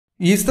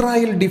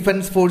Israel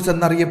defence force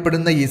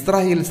എന്നറിയപ്പെടുന്ന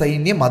Israel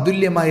സൈന്യം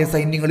അതുല്യമായ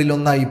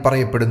സൈന്യങ്ങളിലൊന്നായി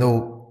പറയപ്പെടുന്നു.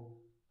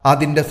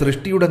 അതിന്റെ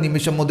സൃഷ്ടിയുടെ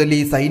നിമിഷം മുതൽ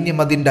ഈ സൈന്യം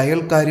അതിന്റെ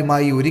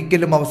അയൽക്കാരുമായി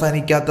ഒരിക്കലും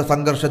അവസാനിക്കാത്ത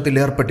സംഘർഷത്തിൽ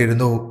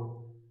ഏർപ്പെട്ടിരുന്നു.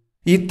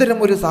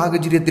 ഇത്തരമൊരു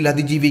സാഹചര്യത്തിൽ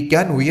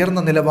അതിജീവിക്കാൻ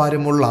ഉയർന്ന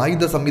നിലവാരമുള്ള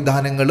ആയുധ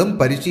സംവിധാനങ്ങളും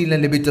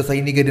പരിശീലനം ലഭിച്ച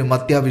സൈനികരും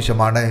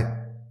അത്യാവശ്യമാണ്.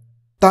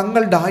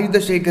 തങ്ങളുടെ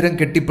ആയുധശേഖരം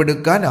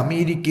കെട്ടിപ്പടുക്കാൻ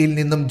അമേരിക്കയിൽ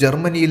നിന്നും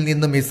ജർമ്മനിയിൽ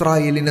നിന്നും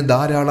ഇസ്രായേലിന്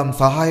ധാരാളം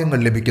സഹായങ്ങൾ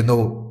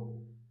ലഭിക്കുന്നു.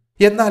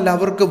 എന്നാൽ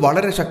അവർക്ക്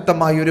വളരെ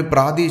ശക്തമായ ഒരു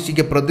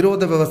പ്രാദേശിക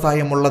പ്രതിരോധ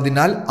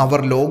വ്യവസായമുള്ളതിനാൽ അവർ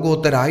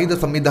ലോകോത്തര ആയുധ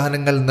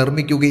സംവിധാനങ്ങൾ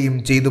നിർമ്മിക്കുകയും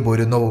ചെയ്തു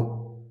പോരുന്നു.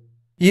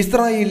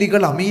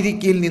 ഇസ്രായേലികൾ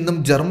അമേരിക്കയിൽ നിന്നും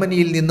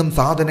ജർമ്മനിയിൽ നിന്നും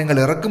സാധനങ്ങൾ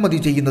ഇറക്കുമതി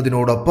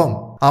ചെയ്യുന്നതിനോടൊപ്പം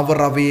അവർ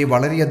അവയെ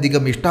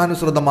വളരെയധികം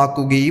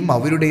ഇഷ്ടാനുസൃതമാക്കുകയും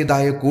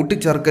അവരുടേതായ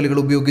കൂട്ടിച്ചേർക്കലുകൾ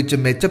ഉപയോഗിച്ച്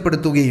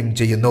മെച്ചപ്പെടുത്തുകയും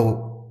ചെയ്യുന്നു.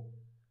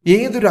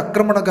 ഏതൊരു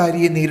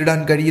ആക്രമണകാരിയെ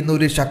നേരിടാൻ കഴിയുന്ന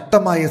ഒരു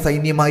ശക്തമായ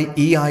സൈന്യമായി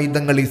ഈ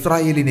ആയുധങ്ങൾ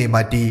ഇസ്രായേലിനെ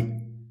മാറ്റി.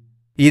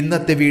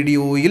 ഇന്നത്തെ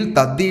വീഡിയോയിൽ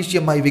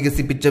തദ്ദേശീയമായി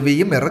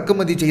വികസിപ്പിച്ചവയും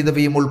ഇറക്കുമതി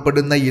ചെയ്തവയും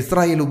ഉൾപ്പെടുന്ന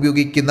ഇസ്രായേൽ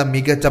ഉപയോഗിക്കുന്ന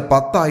മികച്ച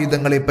 10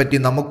 ആയുധങ്ങളെപ്പറ്റി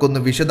നമുക്കൊന്ന്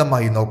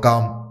വിശദമായി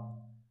നോക്കാം.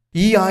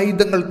 ഈ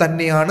ആയുധങ്ങൾ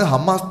തന്നെയാണ്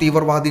ഹമാസ്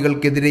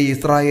തീവ്രവാദികൾക്കെതിരെ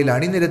ഇസ്രായേൽ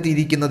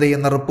അണിനിരത്തിയിരിക്കുന്നത്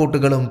എന്ന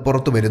റിപ്പോർട്ടുകളും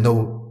പുറത്തുവരുന്നു.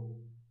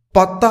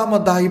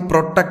 10ാമതായി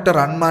പ്രൊട്ടക്ടർ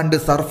അൺമാൻഡ്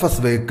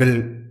സർഫസ് വെഹിക്കിൾ.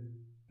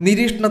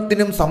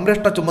 നിരീക്ഷണത്തിനും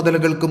സംരക്ഷണ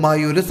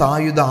ചുമതലകൾക്കുമായി ഒരു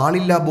സായുധ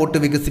ആളില്ലാ ബോട്ട്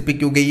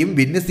വികസിപ്പിക്കുകയും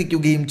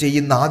വിന്യസിക്കുകയും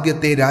ചെയ്യുന്ന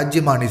ആദ്യത്തെ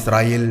രാജ്യമാണ്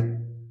Israel.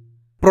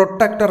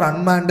 Protector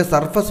unmanned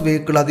surface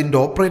vehicle അതിന്റെ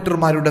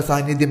ഓപ്പറേറ്റർമാരുടെ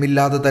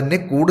സാന്നിധ്യമില്ലാതെ തന്നെ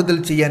കൂടുതൽ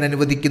ചെയ്യാൻ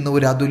അനുവദിക്കുന്ന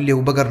ഒരു അതുല്യ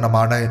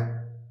ഉപകരണമാണ്.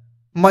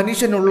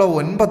 മനുഷ്യനുള്ള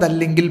 9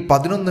 അല്ലെങ്കിൽ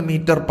 11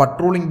 മീറ്റർ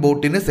പട്രോളിംഗ്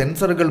ബോട്ടിന്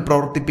സെൻസറുകൾ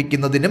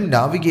പ്രവർത്തിപ്പിക്കുന്നതിനും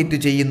നാവിഗേറ്റ്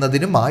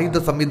ചെയ്യുന്നതിനും ആയുധ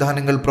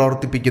സംവിധാനങ്ങൾ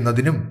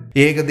പ്രവർത്തിപ്പിക്കുന്നതിനും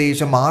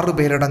ഏകദേശം 6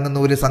 പേരടങ്ങുന്ന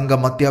ഒരു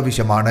സംഘം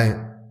അത്യാവശ്യമാണ്.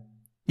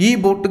 ഈ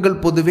ബോട്ടുകൾ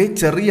പൊതുവെ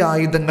ചെറിയ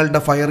ആയുധങ്ങളുടെ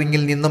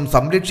ഫയറിംഗിൽ നിന്നും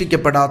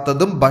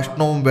സംരക്ഷിക്കപ്പെടാത്തതും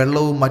ഭക്ഷണവും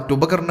വെള്ളവും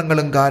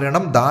മറ്റുപകരണങ്ങളും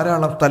കാരണം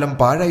ധാരാളം സ്ഥലം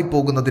പാഴായി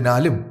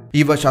പോകുന്നതിനാലും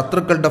ഇവ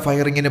ശത്രുക്കളുടെ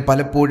ഫയറിംഗിന്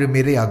പലപ്പോഴും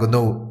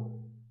ഇരയാകുന്നു.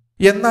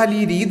 എന്നാൽ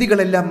ഈ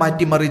രീതികളെല്ലാം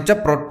മാറ്റിമറിച്ച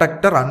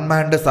പ്രൊട്ടക്ടർ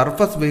അൺമാൻഡ്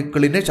സർഫസ്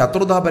വെഹിക്കിളിന്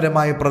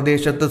ശത്രുതാപരമായ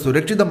പ്രദേശത്ത്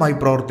സുരക്ഷിതമായി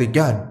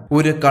പ്രവർത്തിക്കാൻ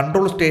ഒരു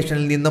കൺട്രോൾ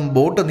സ്റ്റേഷനിൽ നിന്നും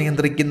ബോട്ട്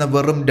നിയന്ത്രിക്കുന്ന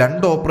വെറും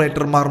 2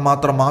 ഓപ്പറേറ്റർമാർ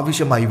മാത്രം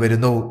ആവശ്യമായി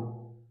വരുന്നു.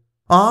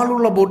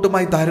 ആളുള്ള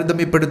ബോട്ടുമായി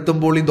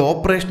താരതമ്യപ്പെടുത്തുമ്പോൾ ഇത്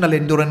ഓപ്പറേഷണൽ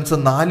എൻഡുറൻസ്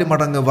 4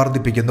 മടങ്ങ്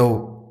വർദ്ധിപ്പിക്കുന്നു.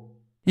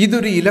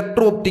 ഇതൊരു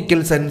electro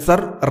optical sensor,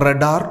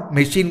 radar,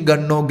 machine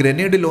ഗണ്ണോ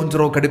grenade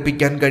ലോഞ്ചറോ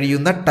ഘടിപ്പിക്കാൻ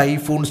കഴിയുന്ന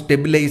typhoon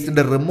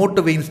stabilised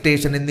remote vein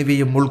station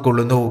എന്നിവയും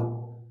ഉൾക്കൊള്ളുന്നു.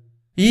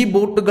 ഈ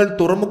ബോട്ടുകൾ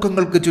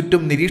തുറമുഖങ്ങൾക്ക്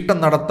ചുറ്റും നിരീക്ഷണം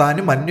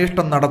നടത്താനും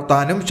അന്വേഷണം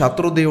നടത്താനും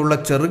ശത്രുതയുള്ള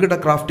ചെറുകിട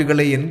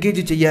ക്രാഫ്റ്റുകളെ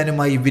എൻഗേജ്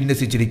ചെയ്യാനുമായി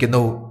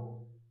വിന്യസിച്ചിരിക്കുന്നു.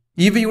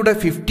 ഇവയുടെ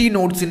 50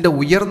 നോട്ട്സിന്റെ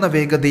ഉയർന്ന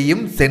വേഗതയും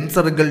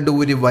സെൻസറുകളുടെ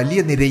ഒരു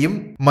വലിയ നിരയും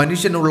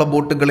മനുഷ്യനുള്ള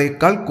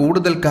ബോട്ടുകളേക്കാൾ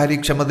കൂടുതൽ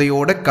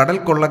കാര്യക്ഷമതയോടെ കടൽ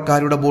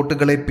കൊള്ളക്കാരുടെ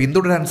ബോട്ടുകളെ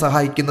പിന്തുടരാൻ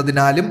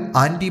സഹായിക്കുന്നതിനാലും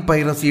ആന്റി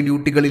പൈറസി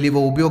ഡ്യൂട്ടികളിൽ ഇവ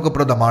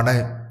ഉപയോഗപ്രദമാണ്.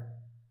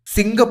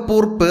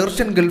 സിംഗപ്പൂർ,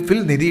 പേർഷ്യൻ ഗൾഫിൽ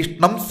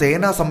നിരീക്ഷണം,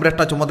 സേനാ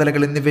സംരക്ഷണ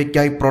ചുമതലകൾ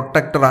എന്നിവയ്ക്കായി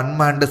പ്രൊട്ടക്ടർ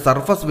അൺമാൻഡ്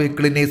സർഫസ്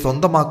വെഹിക്കിളിനെ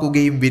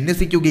സ്വന്തമാക്കുകയും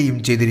വിന്യസിക്കുകയും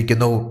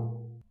ചെയ്തിരിക്കുന്നു.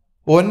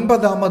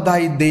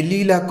 9ാമതായി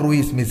Delilah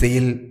cruise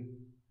missile.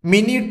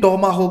 Mini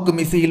Tomahawk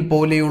missile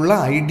പോലെയുള്ള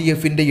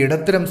IDFന്റെ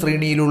ഇടത്തരം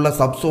ശ്രേണിയിലുള്ള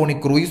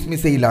സബ്സോണിക് ക്രൂയിസ്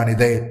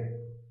മിസൈലാണിത്.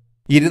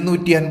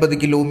 250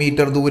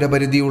 കിലോമീറ്റർ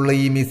ദൂരപരിധിയുള്ള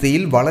ഈ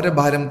മിസൈൽ വളരെ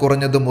ഭാരം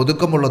കുറഞ്ഞതും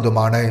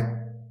ഒതുക്കമുള്ളതുമാണ്.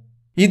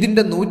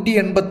 ഇതിന്റെ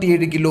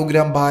 187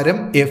 കിലോഗ്രാം ഭാരം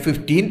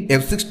F-15,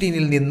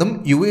 F-16 നിന്നും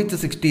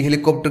UH-60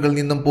 ഹെലികോപ്റ്ററുകളിൽ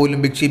നിന്നും പോലും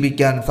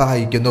വിക്ഷേപിക്കാൻ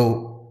സഹായിക്കുന്നു.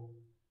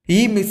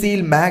 ഈ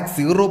മിസൈൽ മാക്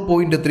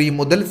 0.3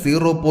 മുതൽ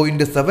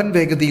 0.7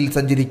 വേഗതയിൽ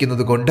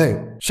സഞ്ചരിക്കുന്നത് കൊണ്ട്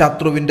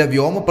ശത്രുവിന്റെ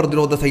വ്യോമ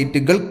പ്രതിരോധ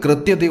സൈറ്റുകൾ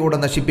കൃത്യതയോടെ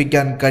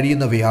നശിപ്പിക്കാൻ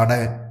കഴിയുന്നവയാണ്.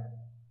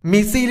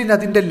 മിസൈലിന്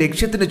അതിന്റെ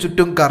ലക്ഷ്യത്തിന്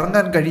ചുറ്റും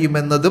കറങ്ങാൻ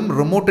കഴിയുമെന്നതും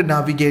റിമോട്ട്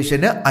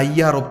നാവിഗേഷന്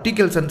IR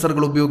ഒപ്റ്റിക്കൽ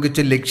സെൻസറുകൾ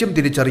ഉപയോഗിച്ച് ലക്ഷ്യം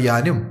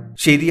തിരിച്ചറിയാനും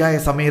ശരിയായ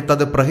സമയത്ത്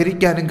അത്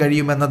പ്രഹരിക്കാനും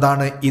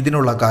കഴിയുമെന്നതാണ്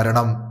ഇതിനുള്ള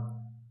കാരണം.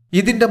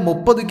 ഇതിന്റെ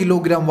 30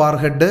 kilogram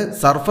warhead,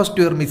 surface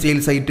to air missile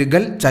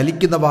സൈറ്റുകൾ,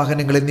 ചലിക്കുന്ന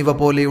വാഹനങ്ങൾ എന്നിവ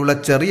പോലെയുള്ള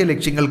ചെറിയ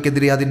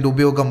ലക്ഷ്യങ്ങൾക്കെതിരെ അതിന്റെ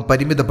ഉപയോഗം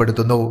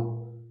പരിമിതപ്പെടുത്തുന്നു.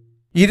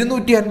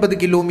 250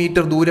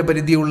 കിലോമീറ്റർ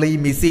ദൂരപരിധിയുള്ള ഈ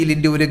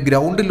മിസൈലിന്റെ ഒരു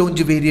ഗ്രൗണ്ട്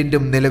ലോഞ്ച്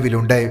വേരിയന്റും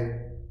നിലവിലുണ്ട്.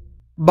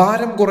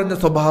 ഭാരം കുറഞ്ഞ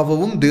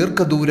സ്വഭാവവും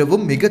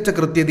ദീർഘദൂരവും മികച്ച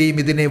കൃത്യതയും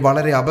ഇതിനെ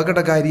വളരെ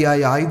അപകടകാരിയായ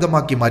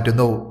ആയുധമാക്കി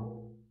മാറ്റുന്നു.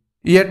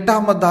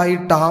 8ാമതായി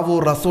ടാവോ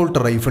റസോൾട്ട്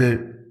റൈഫിൾ.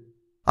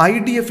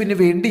 IDFന്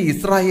വേണ്ടി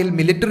ഇസ്രായേൽ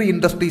മിലിറ്ററി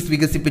ഇൻഡസ്ട്രീസ്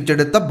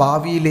വികസിപ്പിച്ചെടുത്ത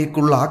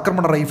ഭാവിയിലേക്കുള്ള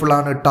ആക്രമണ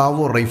റൈഫിളാണ്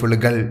ടാവോ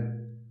റൈഫിളുകൾ.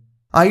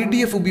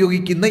 IDF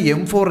ഉപയോഗിക്കുന്ന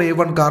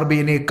M4A1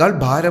 കാർബൈനേക്കാൾ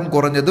ഭാരം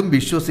കുറഞ്ഞതും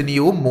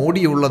വിശ്വസനീയവും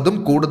മോടിയുള്ളതും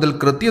കൂടുതൽ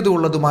കൃത്യത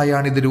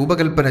ഉള്ളതുമായാണ് ഇത്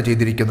രൂപകൽപ്പന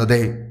ചെയ്തിരിക്കുന്നത്.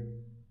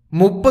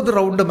 30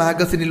 റൗണ്ട്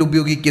മാഗസിനിൽ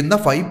ഉപയോഗിക്കുന്ന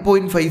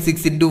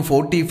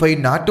 5.56x45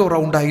 നാറ്റോ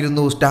റൗണ്ട്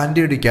ആയിരുന്നു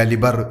സ്റ്റാൻഡേർഡ്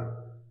കാലിബർ.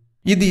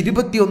 ഇത്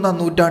 21ാം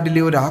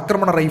നൂറ്റാണ്ടിലെ ഒരു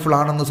ആക്രമണ റൈഫിൾ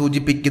ആണെന്ന്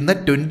സൂചിപ്പിക്കുന്ന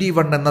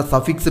 21 എന്ന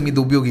സഫിക്സും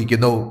ഇത്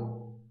ഉപയോഗിക്കുന്നു.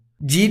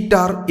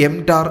 G-ടാർ,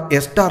 M-ടാർ,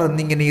 S-ടാർ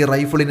എന്നിങ്ങനെ ഈ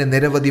റൈഫിളിന്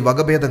നിരവധി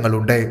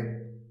വകഭേദങ്ങളുണ്ട്.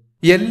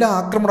 എല്ലാ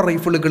ആക്രമണ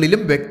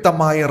റൈഫിളുകളിലും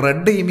വ്യക്തമായ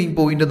റെഡ് എയിമിംഗ്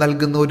പോയിന്റ്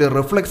നൽകുന്ന ഒരു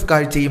റിഫ്ലക്സ്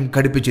കാഴ്ചയും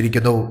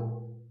ഘടിപ്പിച്ചിരിക്കുന്നു.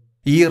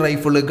 ഈ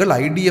റൈഫിളുകൾ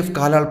IDF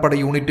കാലാൾപ്പട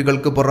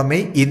യൂണിറ്റുകൾക്ക് പുറമെ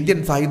ഇന്ത്യൻ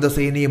സായുധ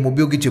സേനയും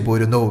ഉപയോഗിച്ചു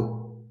പോരുന്നു.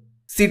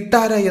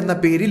 സിട്ടാര എന്ന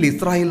പേരിൽ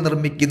ഇസ്രായേൽ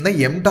നിർമ്മിക്കുന്ന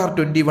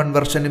MDAR-21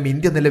 വെർഷനും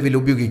ഇന്ത്യ നിലവിൽ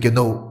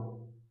ഉപയോഗിക്കുന്നു.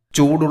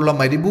 ചൂടുള്ള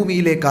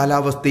മരുഭൂമിയിലെ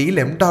കാലാവസ്ഥയിൽ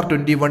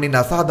MDAR-21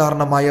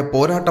 അസാധാരണമായ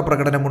പോരാട്ട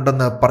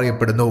പ്രകടനമുണ്ടെന്ന്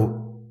പറയപ്പെടുന്നു.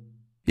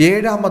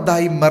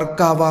 ഏഴാമതായി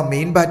മെർക്കാവ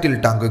മെയിൻ ബാറ്റിൽ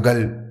ടാങ്കുകൾ.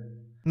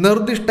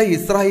 നിർദ്ദിഷ്ട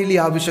ഇസ്രായേലി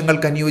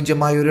ആവശ്യങ്ങൾക്ക്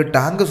അനുയോജ്യമായ ഒരു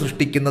ടാങ്ക്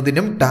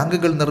സൃഷ്ടിക്കുന്നതിനും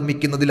ടാങ്കുകൾ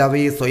നിർമ്മിക്കുന്നതിൽ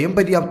അവയെ സ്വയം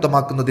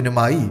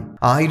പര്യാപ്തമാക്കുന്നതിനുമായി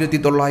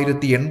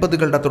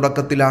 1980കളുടെ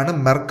തുടക്കത്തിലാണ്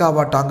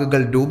മെർക്കാവ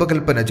ടാങ്കുകൾ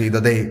രൂപകൽപ്പന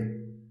ചെയ്തത്.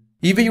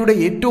 ഇവയുടെ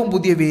ഏറ്റവും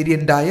പുതിയ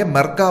വേരിയന്റായ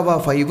മെർക്കാവ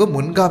 5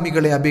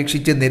 മുൻഗാമികളെ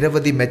അപേക്ഷിച്ച്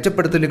നിരവധി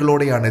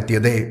മെച്ചപ്പെടുത്തലുകളോടെയാണ്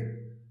എത്തിയത്.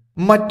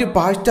 മറ്റ്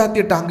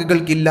പാശ്ചാത്യ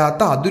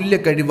ടാങ്കുകൾക്കില്ലാത്ത അതുല്യ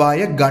കഴിവായ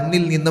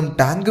ഗണ്ണിൽ നിന്നും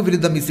ടാങ്ക്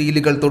വിരുദ്ധ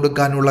മിസൈലുകൾ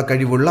തൊടുക്കാനുള്ള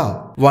കഴിവുള്ള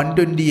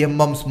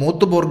 120mm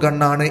സ്മൂത്ത് ബോർ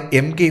ഗണ്ണാണ്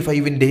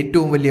MK5ന്റെ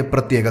ഏറ്റവും വലിയ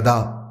പ്രത്യേകത.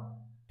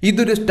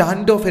 ഇതൊരു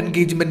സ്റ്റാൻഡ് ഓഫ്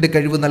എൻഗേജ്മെന്റ്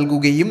കഴിവ്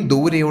നൽകുകയും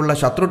ദൂരെയുള്ള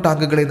ശത്രു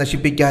ടാങ്കുകളെ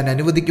നശിപ്പിക്കാൻ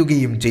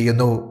അനുവദിക്കുകയും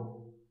ചെയ്യുന്നു.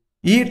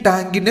 ഈ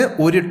ടാങ്കിന്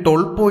ഒരു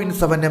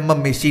 12.7mm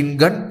machine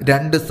gun,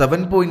 2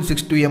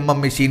 7.62mm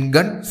machine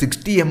gun,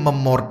 60mm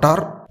mortar,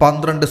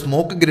 12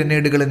 smoke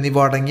ഗ്രനേഡുകൾ എന്നിവ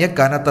അടങ്ങിയ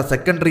കനത്ത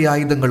സെക്കൻഡറി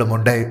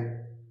ആയുധങ്ങളുമുണ്ട്.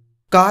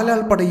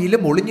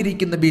 കാലാൾപ്പടയിലും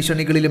ഒളിഞ്ഞിരിക്കുന്ന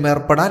ഭീഷണികളിലും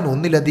ഏർപ്പെടാൻ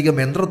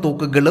ഒന്നിലധികം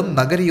യന്ത്രത്തോക്കുകളും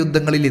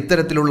നഗരയുദ്ധങ്ങളിൽ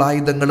ഇത്തരത്തിലുള്ള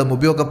ആയുധങ്ങളും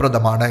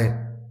ഉപയോഗപ്രദമാണ്.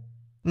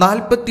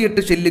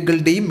 48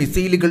 ഷെല്ലുകളുടെയും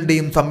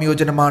മിസൈലുകളുടെയും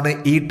സംയോജനമാണ്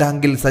ഈ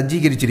ടാങ്കിൽ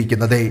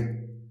സജ്ജീകരിച്ചിരിക്കുന്നത്.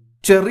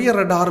 ചെറിയ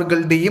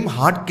റഡാറുകളുടെയും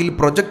ഹാർഡ് കിൽ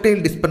പ്രൊജക്ടൈൽ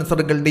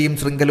ഡിസ്പെൻസറുകളുടെയും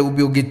ശൃംഖല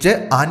ഉപയോഗിച്ച്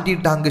ആന്റി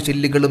ടാങ്ക്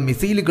ഷെല്ലുകളും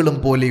മിസൈലുകളും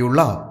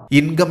പോലെയുള്ള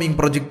ഇൻകമിംഗ്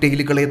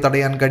പ്രൊജക്ടൈലുകളെ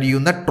തടയാൻ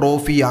കഴിയുന്ന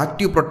ട്രോഫി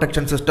ആക്റ്റീവ്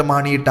പ്രൊട്ടക്ഷൻ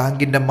സിസ്റ്റമാണ് ഈ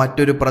ടാങ്കിന്റെ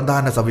മറ്റൊരു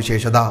പ്രധാന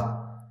സവിശേഷത.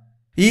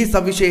 ഈ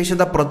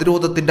സവിശേഷത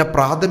പ്രതിരോധത്തിന്റെ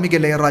പ്രാഥമിക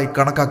ലെയറായി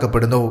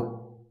കണക്കാക്കപ്പെടുന്നു.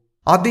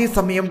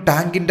 അതേസമയം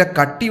ടാങ്കിന്റെ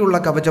കട്ടിയുള്ള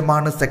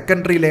കവചമാണ്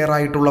സെക്കൻഡറി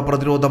ലെയറായിട്ടുള്ള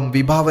പ്രതിരോധം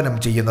വിഭാവനം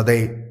ചെയ്യുന്നത്.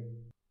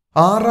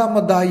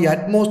 ആറാമതായി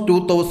Atmos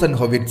 2000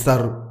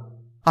 howitzer.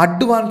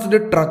 Advanced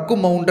truck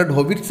mounted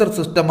howitzer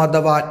system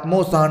അഥവാ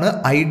അറ്റ്മോസ് ആണ്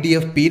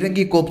IDF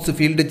പീരങ്കി കോപ്സ്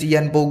ഫീൽഡ്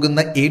ചെയ്യാൻ പോകുന്ന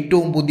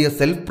ഏറ്റവും പുതിയ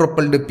സെൽഫ്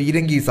പ്രൊപ്പൽഡ്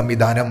പീരങ്കി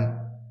സംവിധാനം.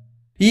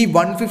 ഈ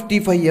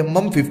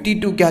 155mm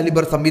 52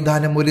 കാലിബർ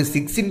സംവിധാനം ഒരു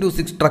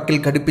 6x6 ട്രക്കിൽ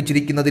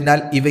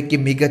ഘടിപ്പിച്ചിരിക്കുന്നതിനാൽ ഇവയ്ക്ക്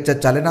മികച്ച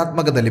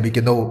ചലനാത്മകത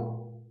ലഭിക്കുന്നു.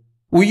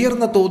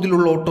 ഉയർന്ന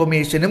തോതിലുള്ള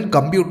ഓട്ടോമേഷനും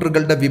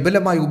കമ്പ്യൂട്ടറുകളുടെ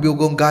വിപുലമായ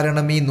ഉപയോഗവും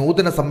കാരണം ഈ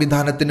നൂതന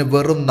സംവിധാനത്തിന്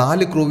വെറും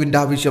 4 ക്രൂവിന്റെ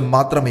ആവശ്യം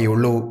മാത്രമേ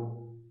ഉള്ളൂ.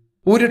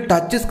 ഒരു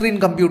ടച്ച് സ്ക്രീൻ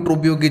കമ്പ്യൂട്ടർ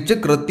ഉപയോഗിച്ച്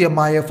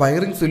കൃത്യമായ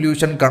ഫയറിംഗ്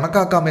സൊല്യൂഷൻ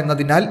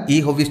കണക്കാക്കാമെന്നതിനാൽ ഈ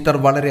ഹൊവിസ്റ്റർ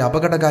വളരെ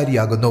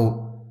അപകടകാരിയാകുന്നു.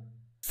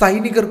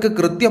 സൈനികർക്ക്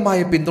കൃത്യമായ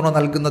പിന്തുണ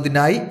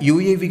നൽകുന്നതിനായി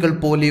UAVകൾ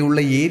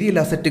പോലെയുള്ള ഏരിയൽ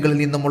അസറ്റുകളിൽ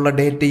നിന്നുമുള്ള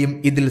ഡേറ്റയും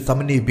ഇതിൽ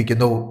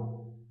സമന്വയിപ്പിക്കുന്നു.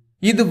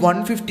 ഇത്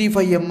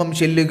 155mm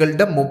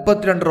ഷെല്ലുകളുടെ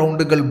 32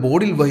 റൗണ്ടുകൾ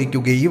ബോർഡിൽ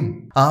വഹിക്കുകയും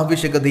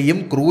ആവശ്യകതയും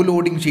ക്രൂ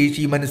ലോഡിംഗ്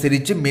ശേഷിയും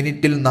അനുസരിച്ച്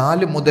മിനിറ്റിൽ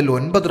 4 മുതൽ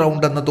 9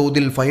 റൗണ്ട് എന്ന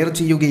തോതിൽ ഫയർ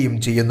ചെയ്യുകയും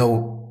ചെയ്യുന്നു.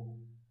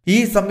 ഈ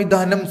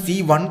സംവിധാനം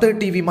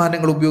C-130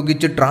 വിമാനങ്ങൾ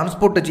ഉപയോഗിച്ച്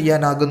ട്രാൻസ്പോർട്ട്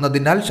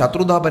ചെയ്യാനാകുന്നതിനാൽ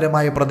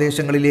ശത്രുതാപരമായ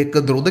പ്രദേശങ്ങളിലേക്ക്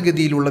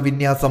ദ്രുതഗതിയിലുള്ള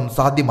വിന്യാസം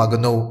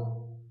സാധ്യമാകുന്നു.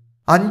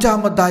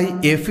 അഞ്ചാമതായി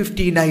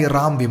F-15I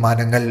റാം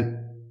വിമാനങ്ങൾ.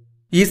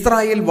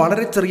 ഇസ്രായേൽ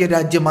വളരെ ചെറിയ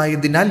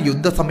രാജ്യമായതിനാൽ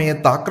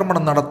യുദ്ധസമയത്ത്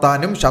ആക്രമണം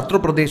നടത്താനും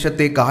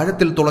ശത്രുപ്രദേശത്തേക്ക്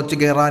ആഴത്തിൽ തുളച്ചു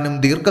കയറാനും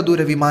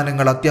ദീർഘദൂര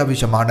വിമാനങ്ങൾ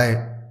അത്യാവശ്യമാണ്.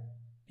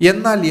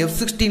 എന്നാൽ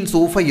F-16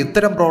 സൂഫ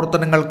ഇത്തരം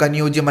പ്രവർത്തനങ്ങൾക്ക്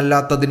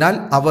അനുയോജ്യമല്ലാത്തതിനാൽ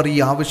അവർ ഈ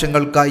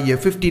ആവശ്യങ്ങൾക്കായി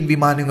F-15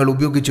 വിമാനങ്ങൾ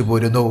ഉപയോഗിച്ചു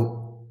പോരുന്നു.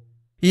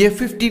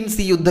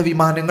 F-15C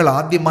യുദ്ധവിമാനങ്ങൾ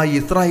ആദ്യമായി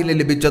ഇസ്രായേലിന്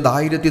ലഭിച്ചത്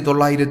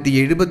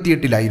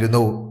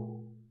 1978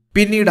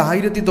 പിന്നീട്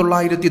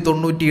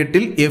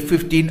 1998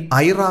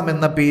 F-15I റാം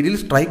എന്ന പേരിൽ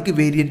സ്ട്രൈക്ക്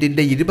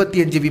വേരിയന്റിന്റെ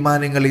 25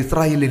 വിമാനങ്ങൾ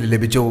ഇസ്രായേലിന്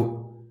ലഭിച്ചു.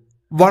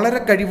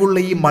 വളരെ കഴിവുള്ള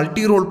ഈ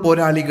മൾട്ടി റോൾ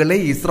പോരാളികളെ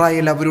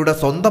ഇസ്രായേൽ അവരുടെ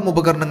സ്വന്തം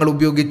ഉപകരണങ്ങൾ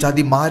ഉപയോഗിച്ച്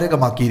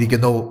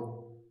അതിമാരകമാക്കിയിരിക്കുന്നു.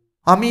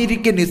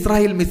 അമേരിക്കൻ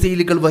ഇസ്രായേൽ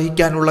മിസൈലുകൾ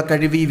വഹിക്കാനുള്ള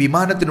കഴിവ് ഈ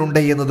വിമാനത്തിനുണ്ട്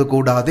എന്നത്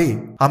കൂടാതെ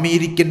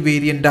അമേരിക്കൻ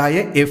വേരിയന്റായ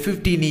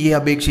F-15E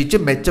അപേക്ഷിച്ച്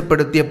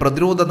മെച്ചപ്പെടുത്തിയ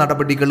പ്രതിരോധ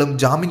നടപടികളും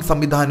ജാമിംഗ്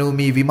സംവിധാനവും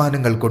ഈ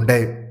വിമാനങ്ങൾക്കുണ്ട്.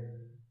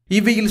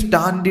 ഇവയിൽ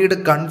സ്റ്റാൻഡേർഡ്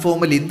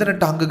കൺഫോമൽ ഇന്ധന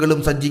ടാങ്കുകളും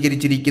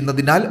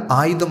സജ്ജീകരിച്ചിരിക്കുന്നതിനാൽ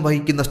ആയുധം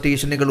വഹിക്കുന്ന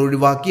സ്റ്റേഷനുകൾ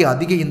ഒഴിവാക്കി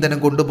അധിക ഇന്ധനം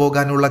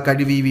കൊണ്ടുപോകാനുള്ള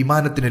കഴിവ് ഈ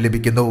വിമാനത്തിന്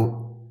ലഭിക്കുന്നു.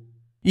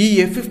 ഈ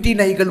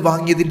F-15Iകൾ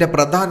വാങ്ങിയതിന്റെ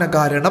പ്രധാന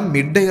കാരണം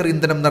മിഡ് എയർ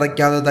ഇന്ധനം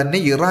നിറയ്ക്കാതെ തന്നെ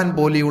ഇറാൻ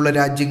പോലെയുള്ള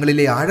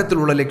രാജ്യങ്ങളിലെ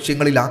ആഴത്തിലുള്ള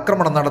ലക്ഷ്യങ്ങളിൽ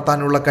ആക്രമണം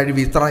നടത്താനുള്ള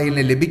കഴിവ്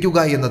ഇസ്രായേലിന് ലഭിക്കുക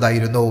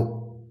എന്നതായിരുന്നു.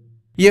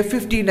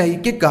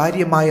 F-15Iക്ക്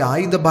കാര്യമായ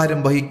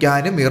ആയുധഭാരം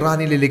വഹിക്കാനും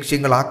ഇറാനിലെ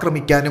ലക്ഷ്യങ്ങൾ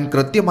ആക്രമിക്കാനും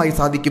കൃത്യമായി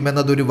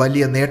സാധിക്കുമെന്നതൊരു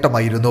വലിയ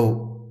നേട്ടമായിരുന്നു.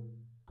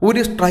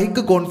 ഒരു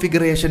സ്ട്രൈക്ക്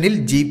കോൺഫിഗറേഷനിൽ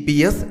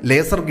GPS,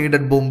 ലേസർ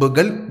ഗൈഡഡ്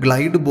ബോംബുകൾ,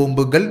 ഗ്ലൈഡ്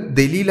ബോംബുകൾ,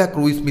 ദലീല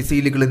ക്രൂയിസ്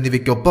മിസൈലുകൾ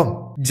എന്നിവയ്ക്കൊപ്പം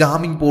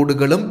ജാമിംഗ്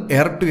പോഡുകളും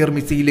എയർ ടു എയർ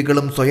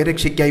മിസൈലുകളും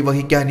സ്വയരക്ഷയ്ക്കായി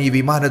വഹിക്കാൻ ഈ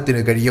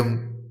വിമാനത്തിന് കഴിയും.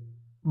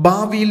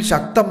 ഭാവിയിൽ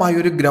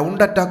ശക്തമായൊരു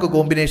ഗ്രൗണ്ട് അറ്റാക്ക്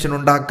കോമ്പിനേഷൻ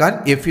ഉണ്ടാക്കാൻ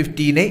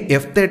F-15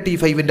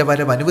 F-35ന്റെ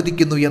വരവ്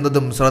അനുവദിക്കുന്നു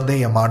എന്നതും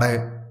ശ്രദ്ധേയമാണ്.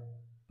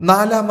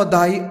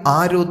 നാലാമതായി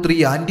ആരോ 3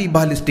 ആന്റി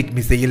ബാലിസ്റ്റിക്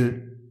മിസൈൽ.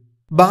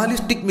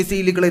 ബാലിസ്റ്റിക്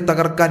മിസൈലുകളെ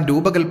തകർക്കാൻ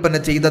രൂപകൽപ്പന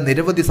ചെയ്ത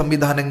നിരവധി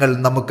സംവിധാനങ്ങൾ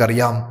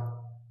നമുക്കറിയാം.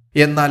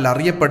 എന്നാൽ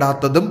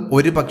അറിയപ്പെടാത്തതും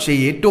ഒരുപക്ഷെ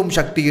ഏറ്റവും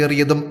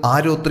ശക്തിയേറിയതും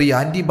ആരോ 3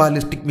 ആന്റി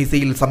ബാലിസ്റ്റിക്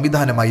മിസൈൽ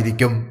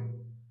സംവിധാനമായിരിക്കും.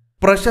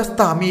 പ്രശസ്ത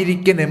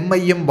അമേരിക്കൻ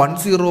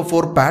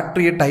MIM-104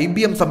 പാട്രിയറ്റ്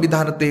IBM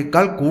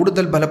സംവിധാനത്തേക്കാൾ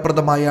കൂടുതൽ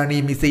ഫലപ്രദമായാണ് ഈ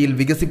മിസൈൽ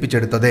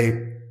വികസിപ്പിച്ചെടുത്തത്.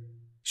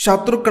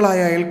 ശത്രുക്കളായ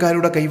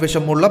അയൽക്കാരുടെ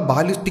കൈവശമുള്ള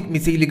ബാലിസ്റ്റിക്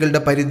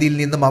മിസൈലുകളുടെ പരിധിയിൽ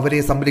നിന്നും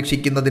അവരെ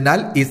സംരക്ഷിക്കുന്നതിനാൽ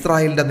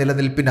ഇസ്രായേലിന്റെ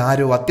നിലനിൽപ്പിന്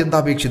ആരോ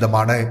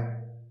അത്യന്താപേക്ഷിതമാണ്.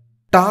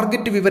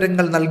 ടാർഗറ്റ്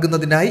വിവരങ്ങൾ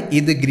നൽകുന്നതിനായി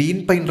ഇത് ഗ്രീൻ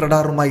പൈൻ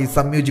റഡാറുമായി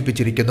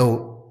സംയോജിപ്പിച്ചിരിക്കുന്നു.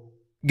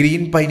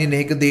 ഗ്രീൻ പൈനിന്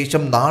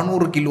ഏകദേശം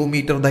 400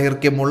 കിലോമീറ്റർ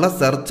ദൈർഘ്യമുള്ള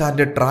സെർച്ച്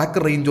ആൻഡ്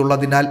ട്രാക്ക് റേഞ്ച്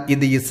ഉള്ളതിനാൽ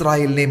ഇത്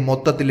ഇസ്രായേലിനെ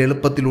മൊത്തത്തിൽ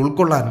എളുപ്പത്തിൽ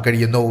ഉൾക്കൊള്ളാൻ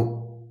കഴിയുന്നു.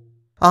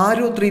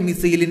 ആരോ 3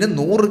 മിസൈലിന്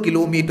 100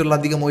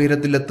 കിലോമീറ്ററിലധികം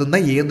ഉയരത്തിലെത്തുന്ന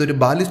ഏതൊരു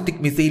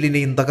ബാലിസ്റ്റിക്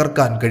മിസൈലിനെയും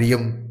തകർക്കാൻ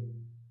കഴിയും.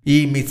 ഈ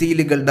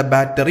മിസൈലുകളുടെ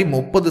ബാറ്ററി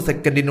 30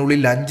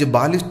 സെക്കൻഡിനുള്ളിൽ 5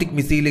 ബാലിസ്റ്റിക്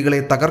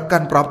മിസൈലുകളെ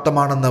തകർക്കാൻ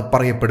പ്രാപ്തമാണെന്ന്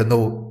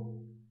പറയപ്പെടുന്നു.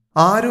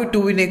 ആരോ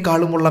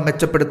 2വിനേക്കാളുമുള്ള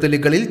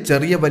മെച്ചപ്പെടുത്തലുകളിൽ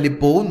ചെറിയ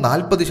വലിപ്പവും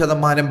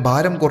 40%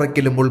 ഭാരം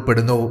കുറയ്ക്കലും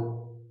ഉൾപ്പെടുന്നു.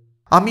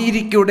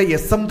 അമേരിക്കയുടെ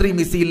SM-3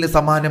 മിസൈലിന്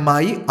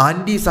സമാനമായി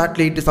ആന്റി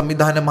സാറ്റലൈറ്റ്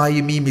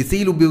സംവിധാനമായും ഈ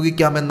മിസൈൽ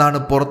ഉപയോഗിക്കാമെന്നാണ്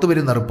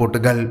പുറത്തുവരുന്ന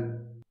റിപ്പോർട്ടുകൾ.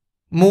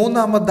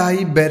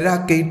 മൂന്നാമതായി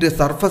Barack 8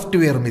 surface to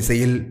air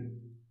missile.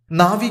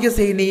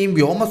 നാവികസേനയും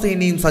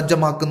വ്യോമസേനയും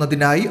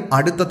സജ്ജമാക്കുന്നതിനായി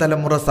അടുത്ത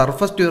തലമുറ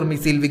surface to air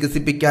missile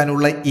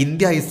വികസിപ്പിക്കാനുള്ള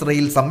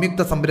India-Israel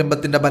സംയുക്ത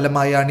സംരംഭത്തിന്റെ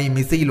ഫലമായാണ് ഈ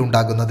മിസൈൽ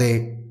ഉണ്ടാകുന്നത്.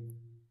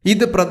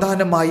 ഇത്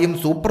പ്രധാനമായും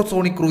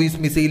സൂപ്പർസോണിക്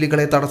ക്രൂയിസ്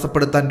മിസൈലുകളെ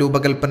തടസ്സപ്പെടുത്താൻ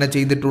രൂപകൽപ്പന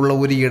ചെയ്തിട്ടുള്ള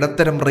ഒരു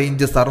ഇടത്തരം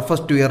റേഞ്ച്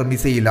സർഫസ് ടു എയർ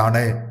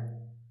മിസൈലാണ്.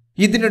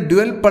 ഇതിന്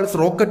ഡ്യുവൽ പൾസ്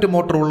റോക്കറ്റ്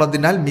മോട്ടോർ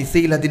ഉള്ളതിനാൽ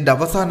മിസൈൽ അതിന്റെ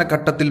അവസാന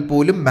ഘട്ടത്തിൽ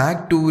പോലും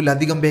മാക്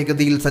 2-ലധികം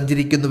വേഗതയിൽ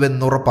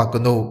സഞ്ചരിക്കുന്നുവെന്ന്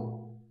ഉറപ്പാക്കുന്നു.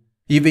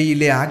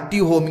 ഇവയിലെ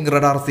ആക്റ്റീവ് ഹോമിംഗ്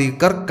റഡാർ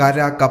സീക്കർ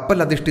കപ്പൽ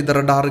അധിഷ്ഠിത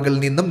റഡാറുകളിൽ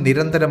നിന്നും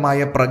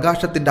നിരന്തരമായ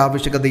പ്രകാശത്തിന്റെ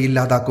ആവശ്യകത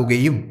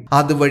ഇല്ലാതാക്കുകയും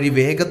അതുവഴി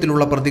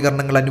വേഗത്തിലുള്ള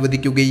പ്രതികരണങ്ങൾ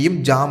അനുവദിക്കുകയും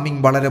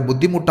ജാമിംഗ് വളരെ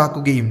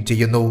ബുദ്ധിമുട്ടാക്കുകയും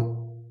ചെയ്യുന്നു.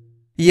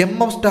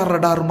 MF സ്റ്റാർ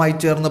റഡാറുമായി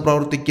ചേർന്ന്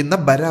പ്രവർത്തിക്കുന്ന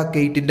Barack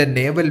 8ന്റെ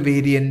naval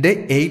variant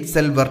 8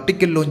 cell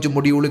vertical launch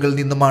മൊഡ്യൂളുകളിൽ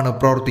നിന്നുമാണ്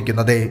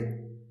പ്രവർത്തിക്കുന്നത്.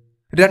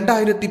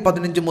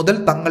 2015 മുതൽ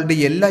തങ്ങളുടെ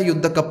എല്ലാ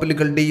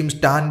യുദ്ധക്കപ്പലുകളുടെയും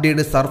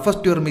standard surface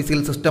to air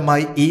missile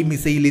സിസ്റ്റമായി ഈ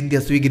മിസൈൽ ഇന്ത്യ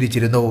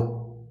സ്വീകരിച്ചിരുന്നു.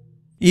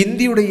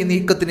 ഇന്ത്യയുടെ ഈ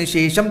നീക്കത്തിന്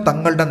ശേഷം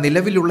തങ്ങളുടെ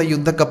നിലവിലുള്ള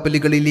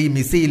യുദ്ധക്കപ്പലുകളിൽ ഈ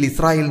മിസൈൽ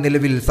ഇസ്രായേൽ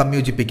നിലവിൽ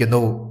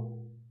സംയോജിപ്പിക്കുന്നു.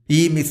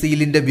 ഈ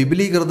മിസൈലിന്റെ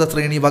വിപുലീകൃത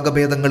ശ്രേണി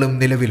വകഭേദങ്ങളും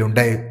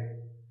നിലവിലുണ്ട്.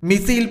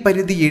 മിസൈൽ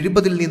പരിധി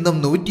 70 നിന്നും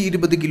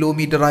 120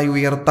 കിലോമീറ്ററായി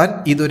ഉയർത്താൻ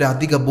ഇതൊരു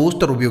അധിക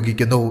ബൂസ്റ്റർ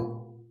ഉപയോഗിക്കുന്നു.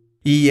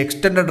 ഈ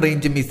എക്സ്റ്റൻഡഡ്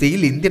റേഞ്ച്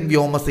മിസൈൽ ഇന്ത്യൻ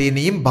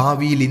വ്യോമസേനയും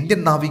ഭാവിയിൽ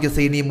ഇന്ത്യൻ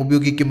നാവികസേനയും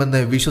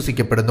ഉപയോഗിക്കുമെന്ന്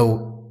വിശ്വസിക്കപ്പെടുന്നു.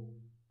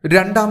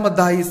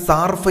 രണ്ടാമതായി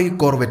SAR-5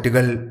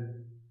 കോർവെറ്റുകൾ.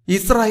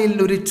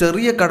 ഇസ്രായേലിന് ഒരു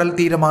ചെറിയ കടൽ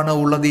തീരമാണ്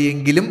ഉള്ളത്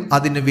എങ്കിലും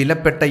അതിന്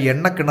വിലപ്പെട്ട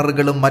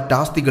എണ്ണക്കിണറുകളും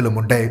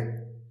മറ്റാസ്തികളുമുണ്ട്.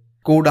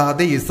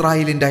 കൂടാതെ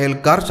ഇസ്രായേലിന്റെ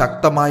അയൽക്കാർ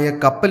ശക്തമായ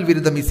കപ്പൽ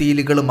വിരുദ്ധ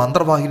മിസൈലുകളും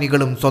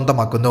അന്തർവാഹിനികളും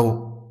സ്വന്തമാക്കുന്നു.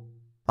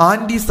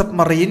 Anti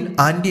submarine,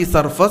 anti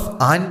surface,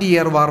 anti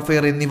air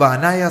warfare എന്നിവ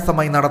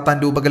അനായാസമായി നടത്താൻ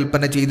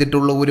രൂപകൽപ്പന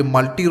ചെയ്തിട്ടുള്ള ഒരു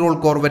മൾട്ടി റോൾ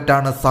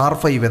കോർവെറ്റാണ്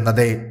SAR-5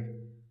 എന്നത്.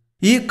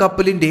 ഈ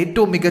കപ്പലിന്റെ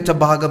ഏറ്റവും മികച്ച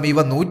ഭാഗം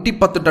ഇവ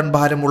 110 ടൺ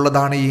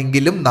ഭാരമുള്ളതാണ്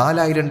എങ്കിലും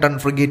 4000 ടൺ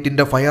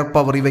ഫ്രിഗേറ്റിന്റെ ഫയർ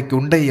പവർ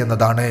ഇവയ്ക്കുണ്ട്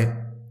എന്നതാണ്.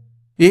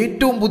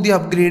 ഏറ്റവും പുതിയ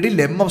അപ്ഗ്രേഡിൽ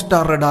MF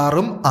സ്റ്റാർ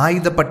റഡാറും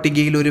ആയുധ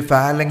പട്ടികയിൽ ഒരു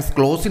ഫാലങ്സ്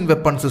close in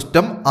weapon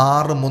system,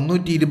 6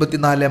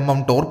 324 mm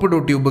torpedo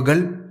ട്യൂബുകൾ,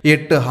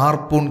 8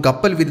 ഹാർപൂൺ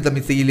കപ്പൽ വിരുദ്ധ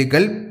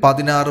മിസൈലുകൾ,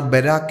 16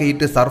 ബരാക്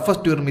 8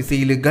 സർഫസ് ടു എയർ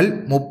മിസൈലുകൾ,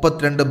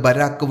 32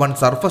 ബരാക് 1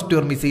 സർഫസ് ടു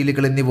എയർ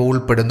മിസൈലുകൾ എന്നിവ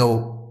ഉൾപ്പെടുന്നു.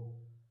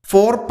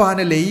 4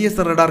 പാനൽ AES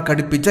റഡാർ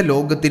ഘടിപ്പിച്ച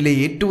ലോകത്തിലെ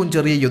ഏറ്റവും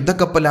ചെറിയ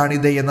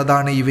യുദ്ധക്കപ്പലാണിത്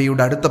എന്നതാണ്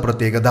ഇവയുടെ അടുത്ത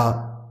പ്രത്യേകത.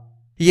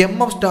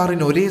 MF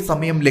സ്റ്റാറിന് ഒരേ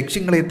സമയം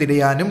ലക്ഷ്യങ്ങളെ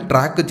തിരയാനും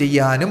ട്രാക്ക്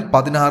ചെയ്യാനും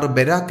 16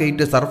 ബരാക്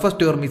 8 സർഫസ്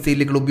ടു എയർ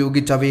മിസൈലുകൾ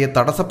ഉപയോഗിച്ച് അവയെ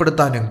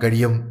തടസ്സപ്പെടുത്താനും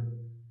കഴിയും.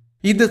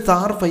 ഇത്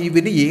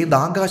SAR-5ന് ഏത്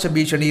ആകാശ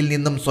ഭീഷണിയിൽ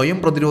നിന്നും സ്വയം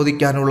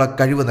പ്രതിരോധിക്കാനുള്ള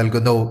കഴിവ്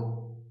നൽകുന്നു.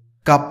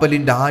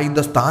 കപ്പലിന്റെ ആയുധ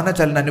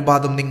സ്ഥാനചലന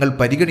അനുപാതം നിങ്ങൾ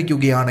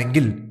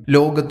പരിഗണിക്കുകയാണെങ്കിൽ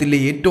ലോകത്തിലെ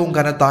ഏറ്റവും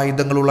കനത്ത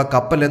ആയുധങ്ങളുള്ള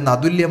കപ്പൽ എന്ന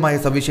അതുല്യമായ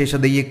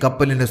സവിശേഷത ഈ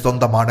കപ്പലിന്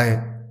സ്വന്തമാണ്.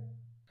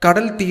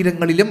 കടൽ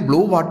തീരങ്ങളിലും ബ്ലൂ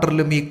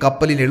വാട്ടറിലും ഈ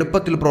കപ്പലിന്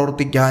എളുപ്പത്തിൽ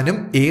പ്രവർത്തിക്കാനും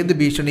ഏത്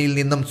ഭീഷണിയിൽ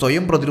നിന്നും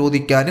സ്വയം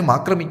പ്രതിരോധിക്കാനും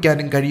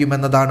ആക്രമിക്കാനും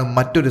കഴിയുമെന്നതാണ്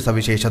മറ്റൊരു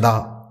സവിശേഷത.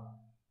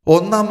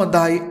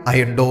 ഒന്നാമതായി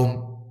അയൺ ഡോം.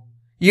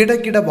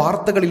 ഇടയ്ക്കിടെ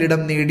വാർത്തകളിൽ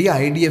ഇടം നേടിയ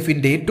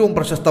IDFന്റെ ഏറ്റവും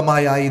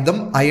പ്രശസ്തമായ ആയുധം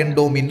അയൺ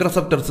ഡോം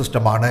ഇന്റർസെപ്റ്റർ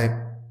സിസ്റ്റമാണ്.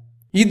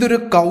 ഇതൊരു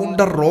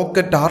counter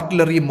rocket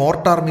artillery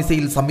mortar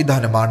missile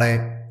സംവിധാനമാണ്.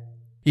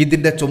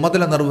 ഇതിന്റെ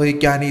ചുമതല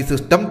നിർവഹിക്കാൻ ഈ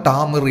സിസ്റ്റം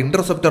ടാമിർ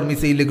ഇന്റർസെപ്റ്റർ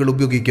മിസൈലുകൾ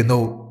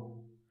ഉപയോഗിക്കുന്നു.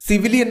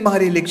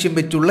 സിവിലിയന്മാരെ ലക്ഷ്യം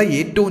വെച്ചുള്ള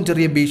ഏറ്റവും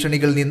ചെറിയ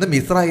ഭീഷണികളിൽ നിന്നും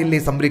ഇസ്രായേലിനെ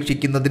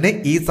സംരക്ഷിക്കുന്നതിന്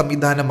ഈ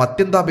സംവിധാനം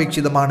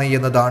അത്യന്താപേക്ഷിതമാണ്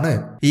എന്നതാണ്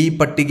ഈ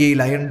പട്ടികയിൽ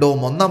അയൺ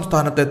ഡോം 1ാം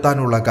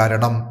സ്ഥാനത്തെത്താനുള്ള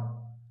കാരണം.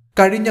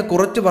 കഴിഞ്ഞ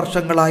കുറച്ച്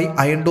വർഷങ്ങളായി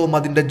അയൺ ഡോം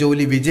അതിന്റെ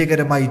ജോലി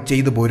വിജയകരമായി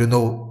ചെയ്തു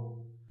പോരുന്നു.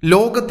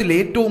 ലോകത്തിൽ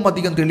ഏറ്റവും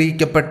അധികം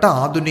തെളിയിക്കപ്പെട്ട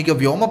ആധുനിക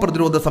വ്യോമ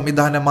പ്രതിരോധ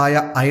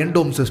സംവിധാനമായ അയൺ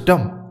ഡോം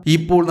സിസ്റ്റം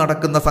ഇപ്പോൾ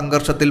നടക്കുന്ന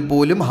സംഘർഷത്തിൽ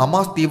പോലും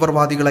ഹമാസ്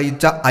തീവ്രവാദികൾ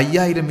അയച്ച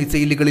 5000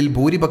 മിസൈലുകളിൽ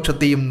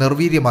ഭൂരിപക്ഷത്തെയും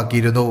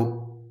നിർവീര്യമാക്കിയിരുന്നു.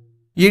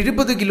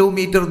 70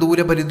 കിലോമീറ്റർ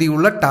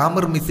ദൂരപരിധിയുള്ള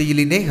ടാമിർ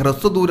മിസൈലിനെ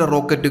ഹ്രസ്വദൂര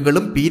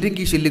റോക്കറ്റുകളും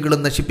പീരങ്കി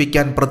ഷെല്ലുകളും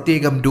നശിപ്പിക്കാൻ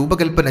പ്രത്യേകം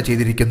രൂപകൽപ്പന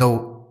ചെയ്തിരിക്കുന്നു.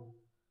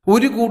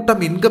 ഒരു കൂട്ടം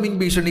ഇൻകമിംഗ്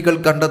ഭീഷണികൾ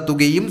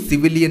കണ്ടെത്തുകയും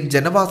സിവിലിയൻ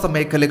ജനവാസ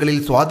മേഖലകളിൽ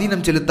സ്വാധീനം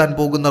ചെലുത്താൻ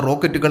പോകുന്ന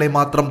റോക്കറ്റുകളെ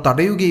മാത്രം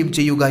തടയുകയും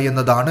ചെയ്യുക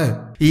എന്നതാണ്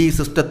ഈ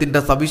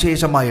സിസ്റ്റത്തിന്റെ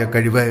സവിശേഷമായ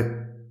കഴിവ്.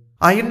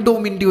 അയൺ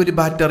ഡോമിന്റെ ഒരു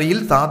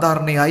ബാറ്ററിയിൽ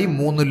സാധാരണയായി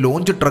 3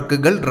 ലോഞ്ച്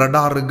ട്രക്കുകൾ,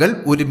 റഡാറുകൾ,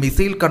 ഒരു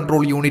മിസൈൽ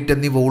കൺട്രോൾ യൂണിറ്റ്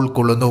എന്നിവ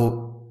ഉൾക്കൊള്ളുന്നു.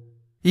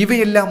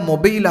 ഇവയെല്ലാം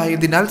മൊബൈൽ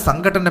ആയതിനാൽ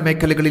സംഘടന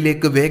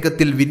മേഖലകളിലേക്ക്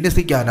വേഗത്തിൽ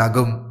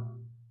വിന്യസിക്കാനാകും.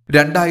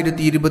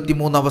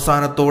 2023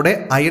 അവസാനത്തോടെ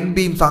അയൺ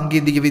ബീം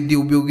സാങ്കേതികവിദ്യ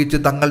ഉപയോഗിച്ച്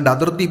തങ്ങളുടെ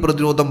അതിർത്തി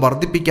പ്രതിരോധം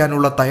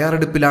വർദ്ധിപ്പിക്കാനുള്ള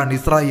തയ്യാറെടുപ്പിലാണ്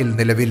ഇസ്രായേൽ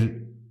നിലവിൽ.